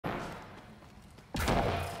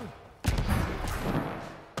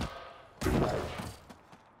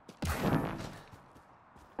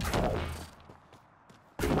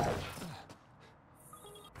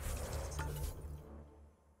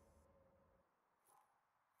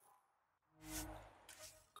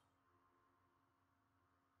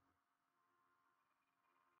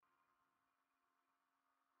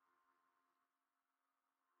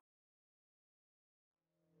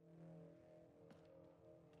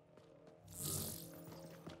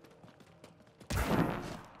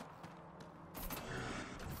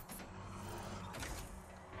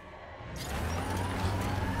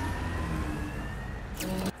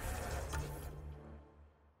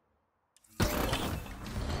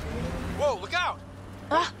look out!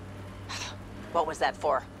 Ah! What was that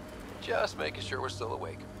for? Just making sure we're still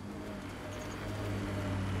awake.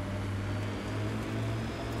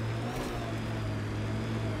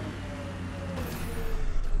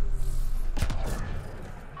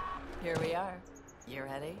 Here we are. You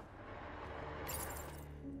ready?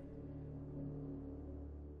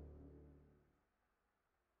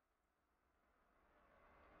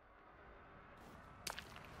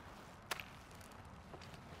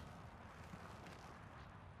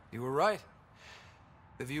 You were right.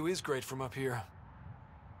 The view is great from up here.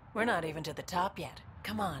 We're not even to the top yet.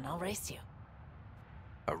 Come on, I'll race you.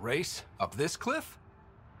 A race? Up this cliff?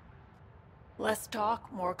 Less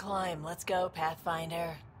talk, more climb. Let's go,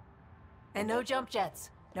 Pathfinder. And no jump jets.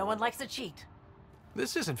 No one likes a cheat.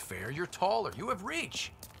 This isn't fair. You're taller. You have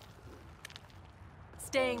reach.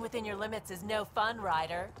 Staying within your limits is no fun,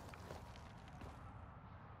 Ryder.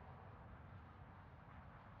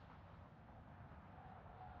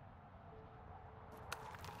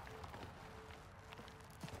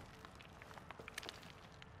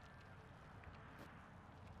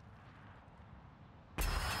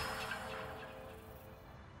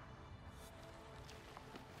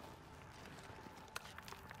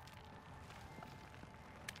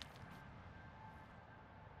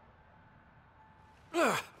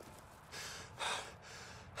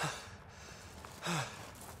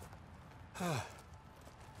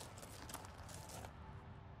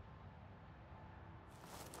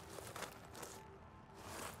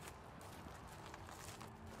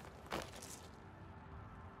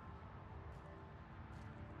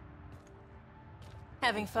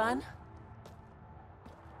 Having fun?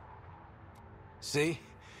 See?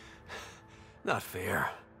 Not fair.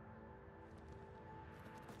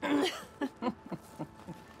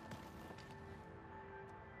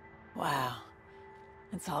 Wow.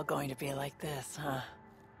 It's all going to be like this, huh?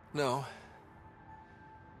 No.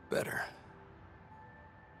 Better.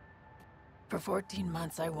 For 14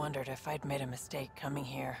 months, I wondered if I'd made a mistake coming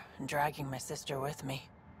here and dragging my sister with me.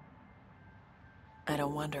 I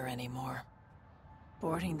don't wonder anymore.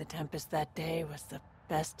 Boarding the Tempest that day was the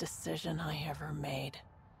best decision I ever made.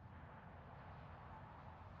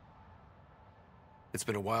 It's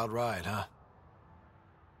been a wild ride, huh?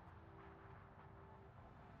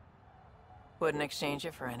 Wouldn't exchange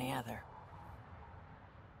it for any other.